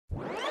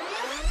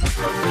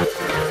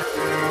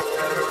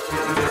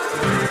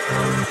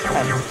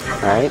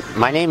Alright,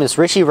 my name is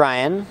Richie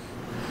Ryan.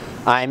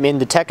 I'm in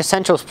the Tech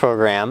Essentials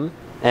program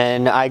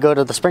and I go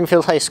to the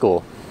Springfield High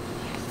School.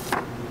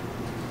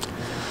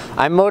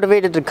 I'm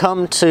motivated to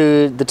come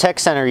to the Tech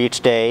Center each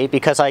day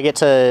because I get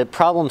to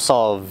problem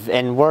solve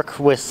and work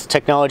with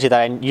technology that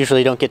I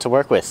usually don't get to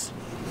work with.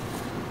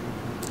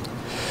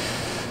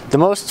 The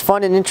most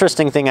fun and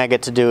interesting thing I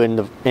get to do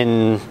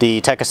in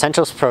the Tech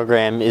Essentials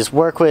program is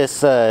work with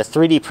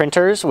 3D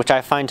printers, which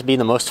I find to be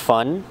the most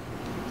fun.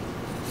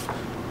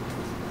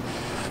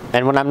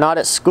 And when I'm not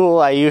at school,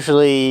 I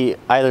usually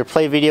either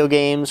play video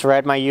games,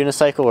 ride my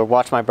unicycle, or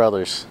watch my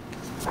brothers.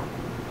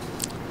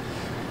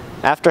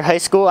 After high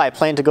school, I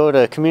plan to go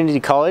to community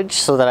college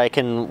so that I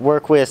can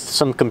work with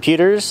some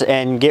computers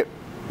and get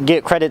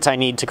credits I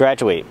need to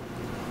graduate.